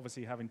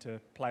obviously having to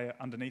play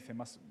underneath him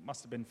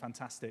must have been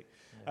fantastic.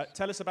 Yes.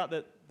 Tell us about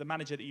the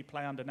manager that you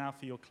play under now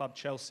for your club,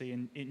 Chelsea,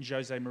 in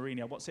Jose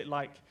Mourinho. What's it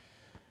like?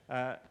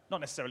 Not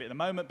necessarily at the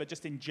moment, but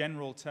just in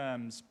general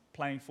terms,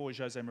 playing for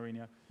Jose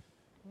Mourinho.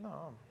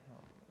 No.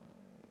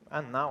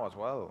 And now as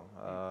well.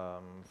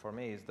 For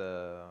me, he's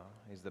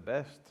the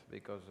best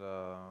because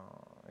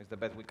he's the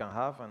best we can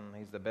have, and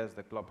he's the best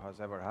the club has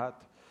ever had.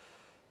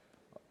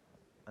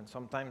 And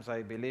sometimes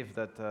I believe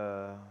that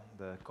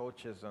the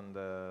coaches and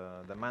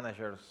the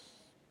managers,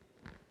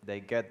 they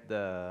get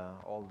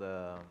all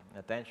the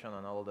attention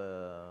and all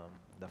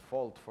the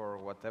fault for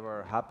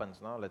whatever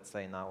happens. No, let's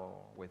say now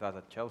with us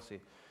at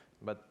Chelsea,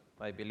 but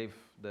I believe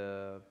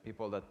the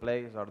people that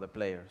play are the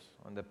players,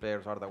 and the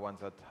players are the ones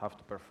that have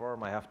to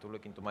perform. I have to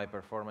look into my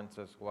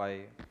performances,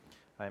 why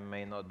I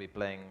may not be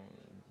playing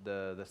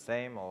the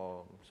same,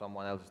 or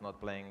someone else is not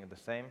playing the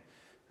same,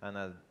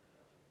 and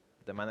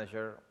the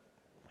manager,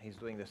 he's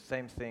doing the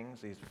same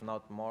things, if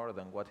not more,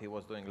 than what he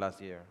was doing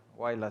last year.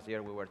 Why last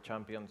year we were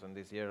champions, and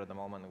this year at the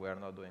moment we are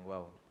not doing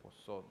well?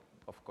 So,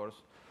 of course,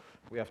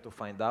 we have to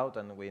find out,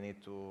 and we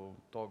need to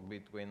talk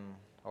between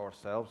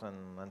ourselves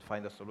and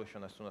find a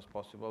solution as soon as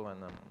possible,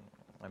 and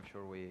I'm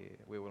sure we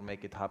will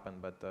make it happen,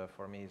 but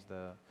for me he's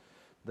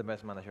the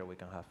best manager we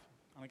can have.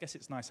 And I guess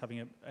it's nice having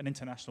an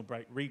international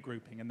break,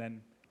 regrouping, and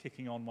then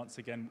kicking on once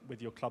again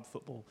with your club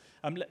football.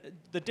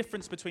 The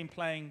difference between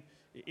playing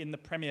in the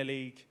Premier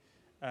League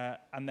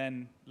and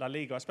then La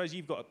Liga, I suppose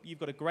you've got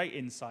a great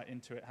insight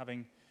into it,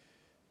 having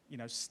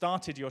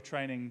started your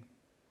training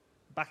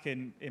back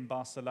in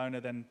Barcelona,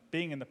 then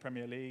being in the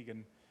Premier League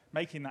and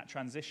making that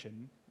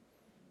transition.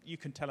 You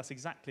can tell us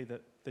exactly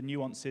the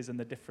nuances and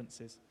the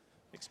differences.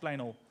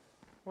 Explain all.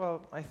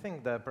 Well, I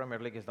think the Premier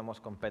League is the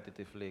most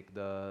competitive league,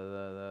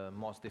 the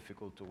most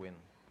difficult to win.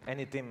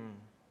 Any team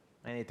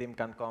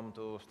can come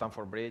to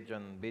Stamford Bridge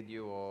and beat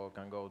you, or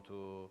can go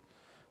to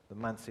the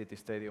Man City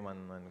Stadium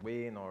and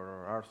win,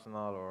 or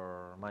Arsenal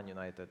or Man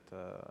United.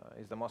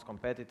 It's the most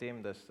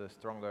competitive, the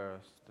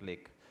strongest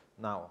league.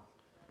 Now,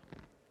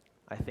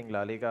 I think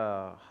La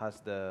Liga has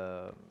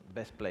the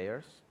best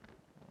players.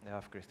 They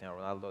have Cristiano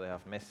Ronaldo, they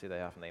have Messi, they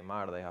have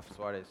Neymar, they have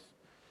Suarez.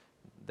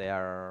 They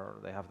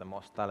have the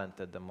most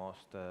talented, the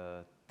most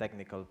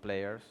technical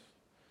players.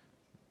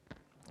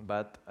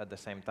 But at the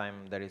same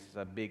time, there is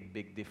a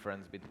big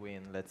difference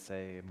between, let's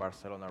say,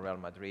 Barcelona, Real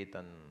Madrid,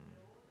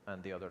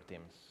 and the other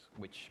teams,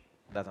 which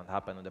doesn't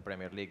happen in the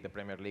Premier League. The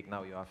Premier League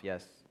now you have,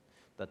 yes,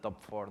 the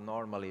top four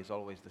normally is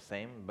always the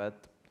same,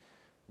 but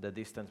the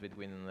distance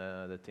between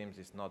the teams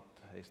is not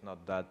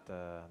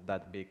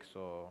that big.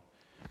 So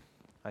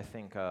I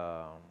think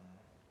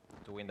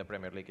to win the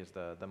Premier League is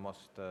the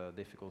most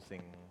difficult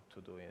thing to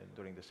do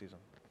during the season.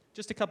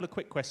 Just a couple of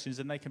quick questions,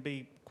 and they can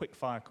be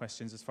quick-fire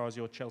questions as far as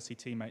your Chelsea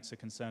teammates are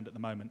concerned at the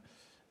moment.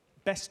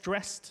 Best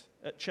dressed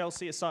at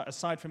Chelsea,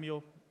 aside from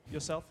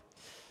yourself?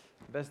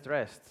 Best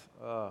dressed?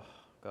 Oh,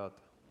 God.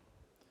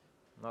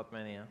 Not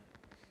many,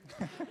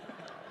 huh?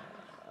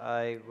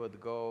 I would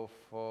go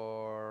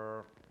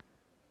for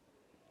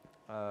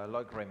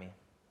Loic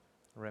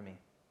Remy.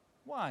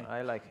 Why?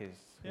 I like his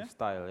Yeah?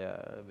 style,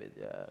 a bit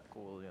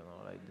cool,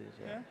 like this.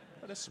 Yeah,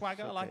 bit of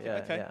swagger, It's I like okay,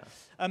 it. Okay.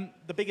 yeah.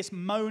 The biggest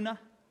moaner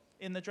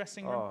in the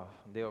dressing room? Oh,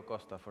 Diego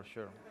Costa, for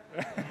sure.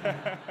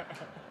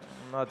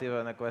 Not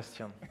even a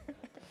question.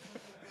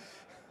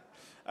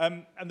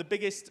 And the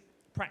biggest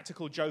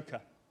practical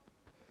joker?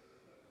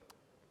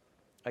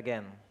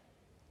 Again,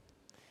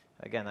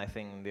 I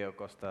think Diego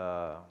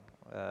Costa,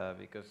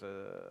 because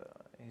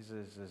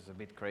he's a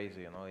bit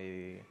crazy,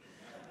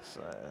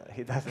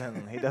 he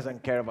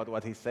doesn't care about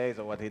what he says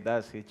or what he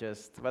does.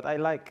 But I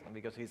like,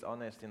 because he's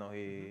honest.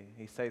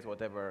 He says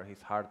whatever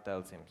his heart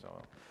tells him.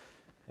 So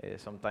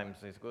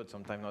sometimes it's good,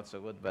 sometimes not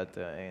so good. But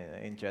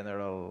in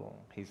general,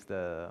 he's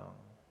the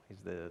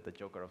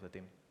joker of the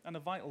team. And a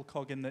vital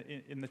cog in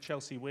the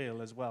Chelsea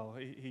wheel as well.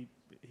 He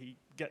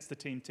gets the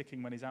team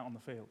ticking when he's out on the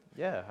field.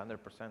 Yeah,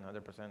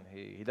 100%.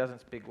 He doesn't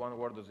speak one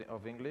word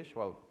of English.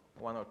 Well,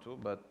 one or two,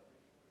 but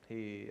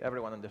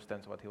everyone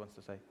understands what he wants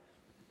to say.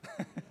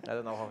 I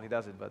don't know how he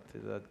does it, but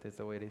that's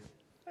the way it is.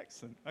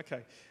 Excellent.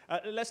 Okay.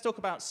 Let's talk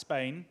about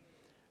Spain.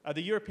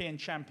 The European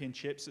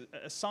Championships,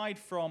 aside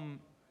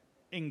from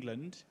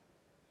England,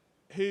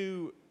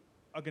 who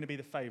are going to be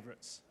the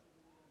favourites?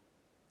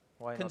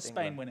 Why Can not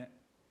Spain England? win it?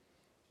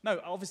 No,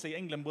 obviously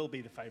England will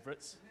be the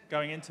favourites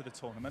going into the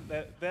tournament.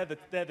 They're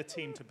the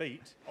team to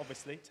beat,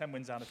 obviously, 10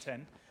 wins out of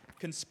 10.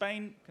 Can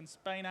Spain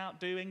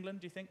outdo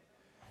England, do you think?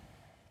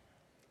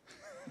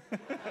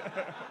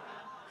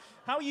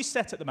 How are you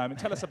set at the moment?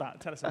 Tell us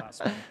about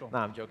Spain. Go on. No,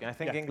 I'm joking. I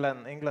think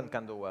Yeah. England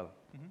can do well.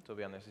 To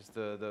be honest, it's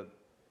the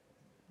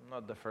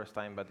not the first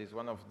time, but it's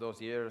one of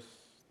those years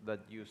that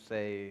you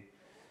say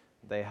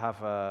they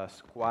have a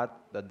squad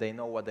that they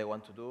know what they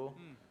want to do.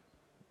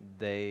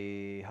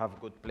 They have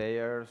good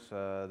players.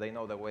 They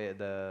know the way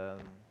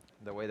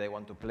they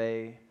want to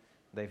play.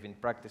 They've been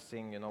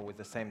practicing, with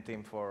the same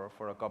team for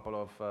a couple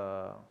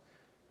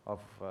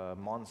of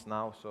months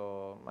now.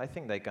 So I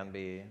think they can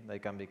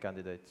be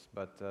candidates.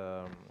 But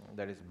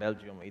there is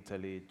Belgium,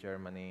 Italy,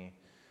 Germany,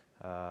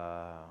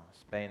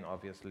 Spain,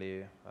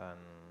 obviously, and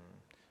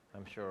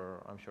I'm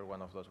sure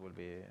one of those will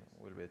be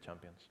the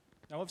champions.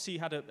 Now, obviously, you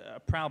had a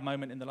proud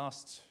moment in the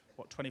last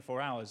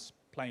 24 hours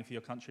playing for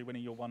your country,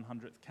 winning your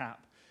 100th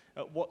cap.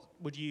 What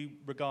would you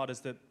regard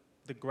as the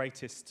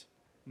greatest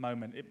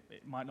moment?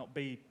 It might not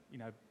be,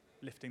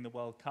 lifting the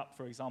World Cup,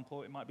 for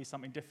example. It might be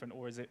something different,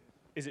 or is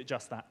it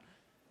just that?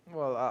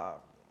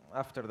 Well,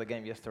 after the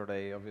game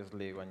yesterday,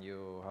 obviously, when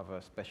you have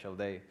a special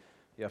day,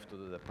 you have to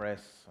do the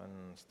press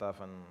and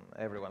stuff, and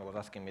everyone was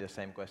asking me the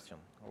same question: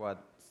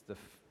 what's the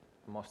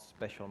most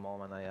special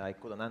moment? I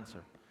couldn't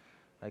answer.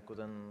 I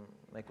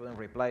couldn't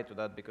reply to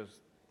that,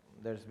 because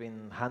there's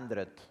been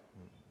 100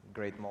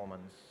 great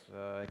moments.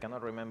 I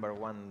cannot remember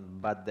one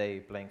bad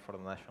day playing for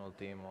the national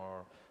team.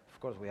 Or, of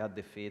course, we had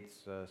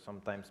defeats.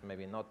 Sometimes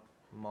maybe not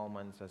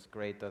moments as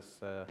great as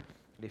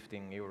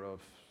lifting Euros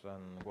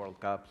and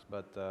World Cups.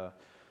 But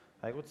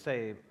I would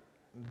say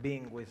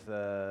being with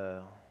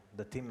the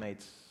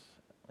teammates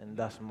in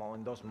those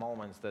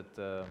moments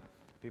that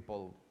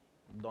people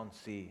don't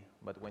see.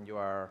 But when you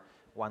are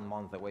 1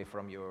 month away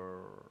from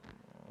your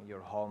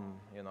home,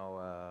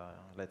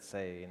 let's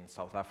say in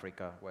South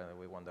Africa when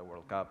we won the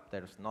World Cup,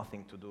 there's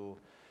nothing to do.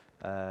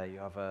 You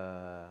have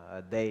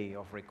a day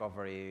of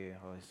recovery.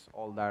 It's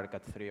all dark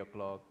at 3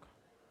 o'clock.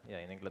 Yeah,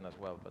 in England as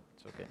well, but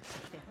it's okay.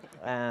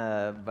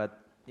 But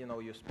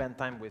you spend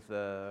time with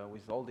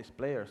all these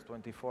players,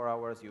 24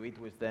 hours. You eat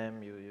with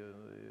them.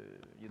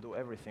 You do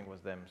everything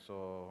with them.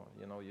 So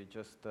you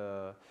just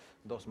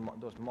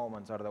those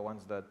moments are the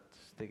ones that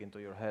stick into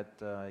your head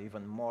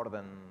even more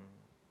than,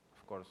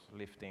 of course,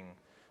 lifting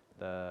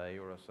the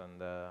Euros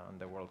and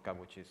the World Cup,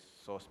 which is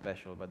so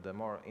special. But the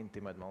more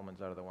intimate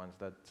moments are the ones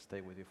that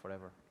stay with you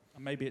forever.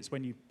 And maybe it's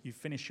when you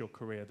finish your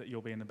career that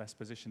you'll be in the best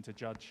position to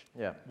judge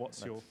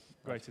what's your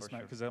greatest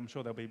moment, because I'm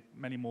sure there'll be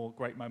many more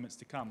great moments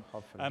to come.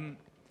 Hopefully.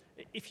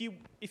 If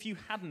you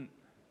hadn't,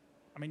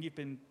 I mean, you've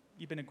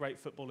been a great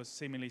footballer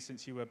seemingly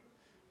since you were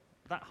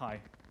that high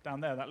down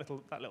there, that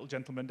little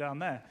gentleman down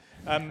there.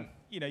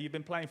 You know, you've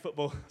been playing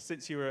football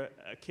since you were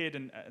a kid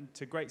and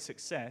to great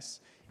success.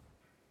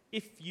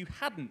 If you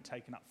hadn't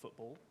taken up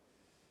football,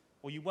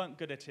 or you weren't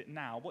good at it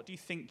now, what do you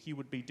think you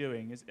would be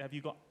doing? Have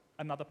you got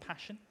another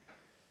passion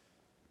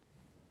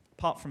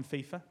apart from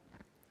FIFA?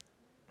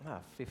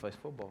 FIFA is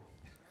football.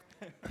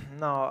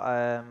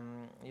 No,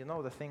 you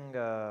know the thing.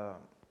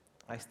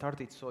 I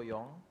started so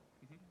young.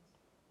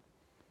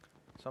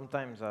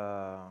 Sometimes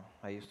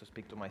I used to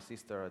speak to my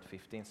sister at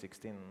 15,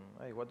 16.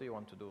 Hey, what do you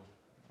want to do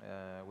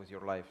with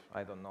your life?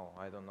 I don't know.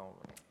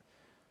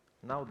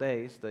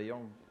 Nowadays, the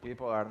young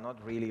people are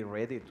not really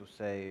ready to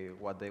say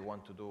what they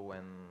want to do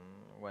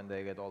when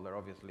they get older.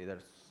 Obviously,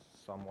 there's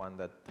someone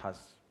that has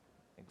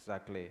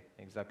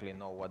exactly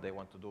know what they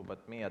want to do.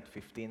 But me at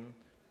 15,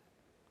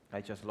 I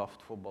just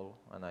loved football,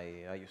 and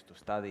I used to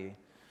study.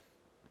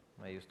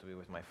 I used to be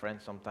with my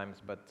friends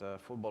sometimes, but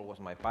football was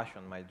my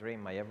passion, my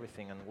dream, my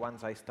everything. And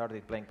once I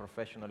started playing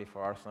professionally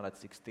for Arsenal at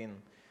 16,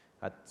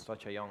 at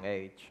such a young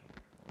age,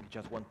 you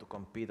just want to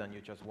compete and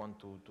you just want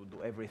to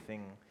do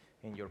everything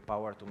in your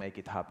power to make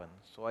it happen.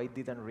 So I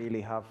didn't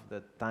really have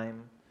the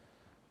time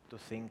to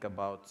think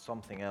about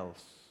something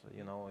else.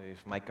 You know,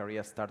 if my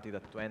career started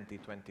at 20,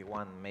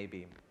 21,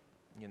 maybe,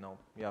 you know,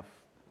 you have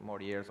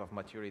more years of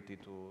maturity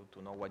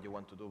to know what you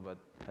want to do, but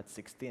at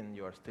 16,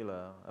 you are still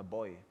a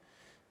boy.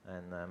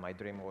 And my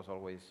dream was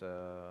always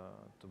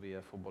to be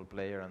a football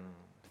player, and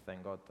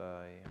thank God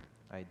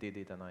I did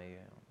it, and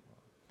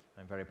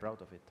I'm very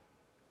proud of it.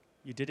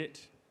 You did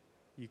it.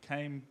 You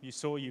came, you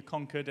saw, you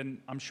conquered, and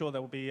I'm sure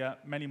there will be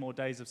many more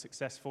days of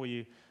success for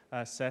you,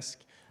 Cesc.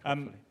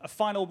 A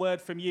final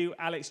word from you,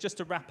 Alex, just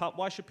to wrap up.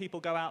 Why should people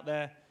go out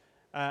there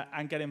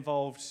and get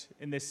involved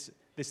in this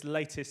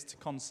latest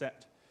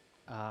concept?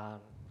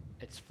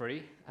 It's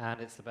free, and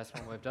it's the best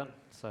one we've done,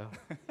 so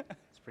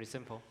it's pretty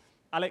simple.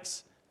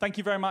 Alex, thank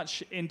you very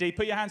much indeed.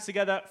 Put your hands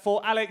together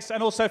for Alex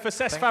and also for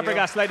Cesc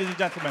Fabregas, ladies and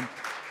gentlemen.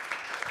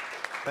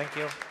 Thank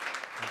you.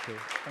 Thank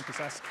you,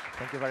 Cesc.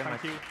 Thank you very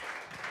much.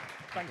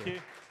 Thank you.